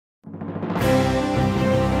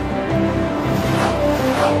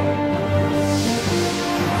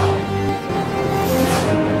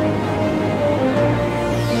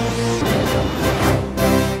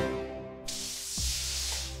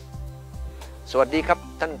สวัสดีครับ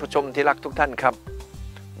ท่านผู้ชมที่รักทุกท่านครับ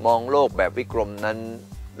มองโลกแบบวิกรมนั้น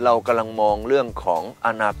เรากำลังมองเรื่องของอ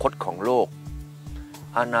นาคตของโลก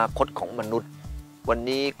อนาคตของมนุษย์วัน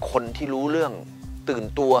นี้คนที่รู้เรื่องตื่น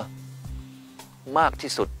ตัวมาก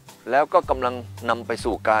ที่สุดแล้วก็กำลังนำไป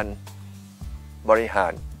สู่การบริหา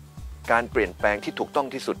รการเปลี่ยนแปลงที่ถูกต้อง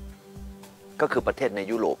ที่สุดก็คือประเทศใน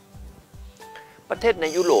ยุโรปประเทศใน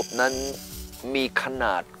ยุโรปนั้นมีขน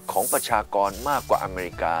าดของประชากรมากกว่าอเม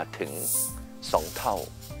ริกาถึง2 เท่า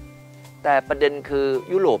แต่ประเด็นคือ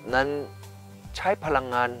ยุโรปนั้นใช้พลัง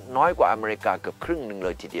งานน้อยกว่าอเมริกาเกือบครึ่งหนึ่งเล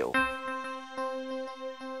ยทีเดียว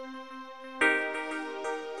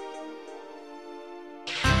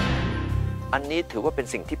อันนี้ถือว่าเป็น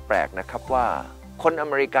สิ่งที่แปลกนะครับว่าคนอ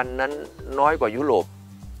เมริกันนั้นน้อยกว่ายุโรป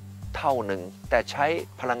เท่าหนึ่งแต่ใช้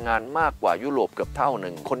พลังงานมากกว่ายุโรปเกือบเท่าห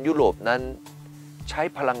นึ่งคนยุโรปนั้นใช้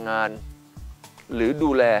พลังงานหรือดู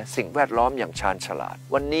แลสิ่งแวดล้อมอย่างชาญฉลาด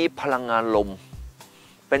วันนี้พลังงานลม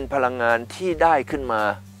เป็นพลังงานที่ได้ขึ้นมา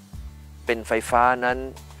เป็นไฟฟ้านั้น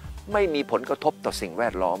ไม่มีผลกระทบต่อสิ่งแว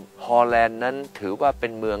ดล้อมฮอลแลนด์นั้นถือว่าเป็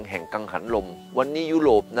นเมืองแห่งกังหันลมวันนี้ยุโร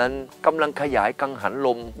ปนั้นกำลังขยายกังหันล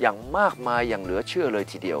มอย่างมากมายอย่างเหลือเชื่อเลย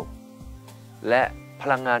ทีเดียวและพ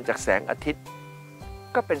ลังงานจากแสงอาทิตย์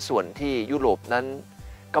ก็เป็นส่วนที่ยุโรปนั้น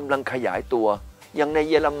กำลังขยายตัวอย่างใน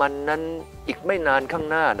เยอรมันนั้นอีกไม่นานข้าง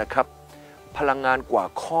หน้านะครับพลังงานกว่า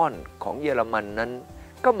ค่อนของเยอรมันนั้น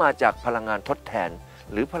ก็มาจากพลังงานทดแทน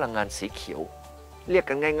หรือพลังงานสีเขียวเรียก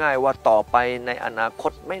กันง่ายๆว่าต่อไปในอนาค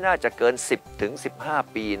ตไม่น่าจะเกิน10 ถึง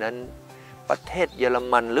 15 ปีนั้นประเทศเยอร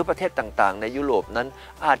มันหรือประเทศต่างๆในยุโรปนั้น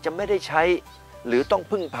อาจจะไม่ได้ใช้หรือต้อง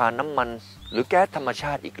พึ่งพาน้ำมันหรือแก๊สธรรมช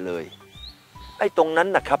าติอีกเลยไอ้ตรงนั้น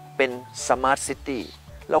นะครับเป็นสมาร์ทซิตี้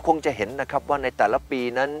เราคงจะเห็นนะครับว่าในแต่ละปี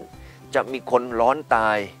นั้นจะมีคนร้อนต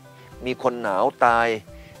ายมีคนหนาวตาย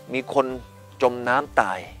มีคนจมน้ำต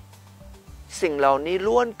ายสิ่งเหล่านี้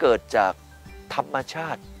ล้วนเกิดจากธรรมชา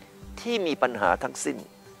ติที่มีปัญหาทั้งสิ้น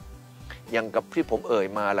อย่างกับที่ผมเอ่ย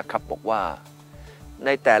มาล่ะครับบอกว่าใน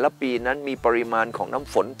แต่ละปีนั้นมีปริมาณของน้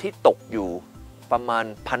ำฝนที่ตกอยู่ประมาณ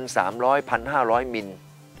 1,300-1,500 มิล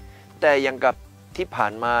แต่อย่างกับที่ผ่า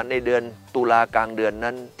นมาในเดือนตุลากลางเดือน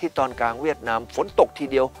นั้นที่ตอนกลางเวียดนามฝนตกที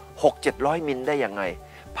เดียว 600-700 มิลได้ยังไง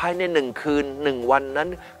ภายใน1 คืน 1 วันนั้น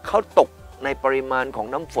เขาตกในปริมาณของ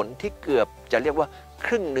น้ำฝนที่เกือบจะเรียกว่าค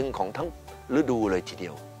รึ่งหนึ่งของทั้งฤดูเลยทีเดี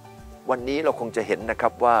ยววันนี้เราคงจะเห็นนะครั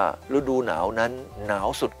บว่าฤดูหนาวนั้นหนาว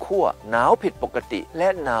สุดขั้วหนาวผิดปกติและ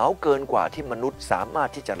หนาวเกินกว่าที่มนุษย์สามารถ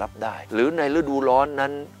ที่จะรับได้หรือในฤดูร้อนนั้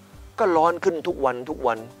นก็ร้อนขึ้นทุก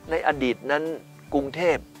วันในอดีตนั้นกรุงเท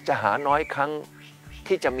พจะหาน้อยครั้ง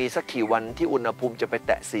ที่จะมีสักกี่วันที่อุณหภูมิจะไปแ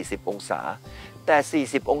ตะ40 องศาแต่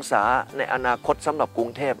40 องศาในอนาคตสำหรับกรุง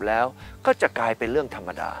เทพแล้วก็จะกลายเป็นเรื่องธรร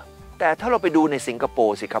มดาแต่ถ้าเราไปดูในสิงคโป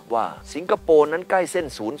ร์สิครับว่าสิงคโปร์นั้นใกล้เส้น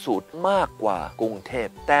ศูนย์สูตรมากกว่ากรุงเทพ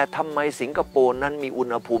แต่ทำไมสิงคโปร์นั้นมีอุณ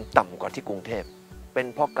หภูมิต่ำกว่าที่กรุงเทพเป็น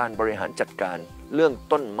เพราะการบริหารจัดการเรื่อง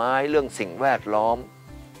ต้นไม้เรื่องสิ่งแวดล้อม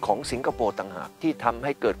ของสิงคโปร์ต่างหากที่ทำใ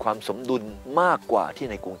ห้เกิดความสมดุลมากกว่าที่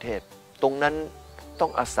ในกรุงเทพตรงนั้นต้อ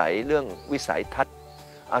งอาศัยเรื่องวิสัยทัศน์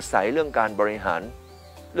อาศัยเรื่องการบริหาร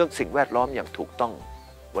เรื่องสิ่งแวดล้อมอย่างถูกต้อง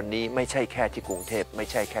วันนี้ไม่ใช่แค่ที่กรุงเทพไม่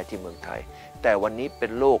ใช่แค่ที่เมืองไทยแต่วันนี้เป็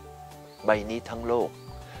นโลกใบนี้ทั้งโลก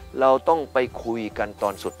เราต้องไปคุยกันตอ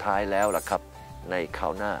นสุดท้ายแล้วล่ะครับในครา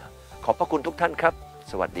วหน้าขอบพระคุณทุกท่านครับ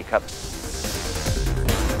สวัสดีครับ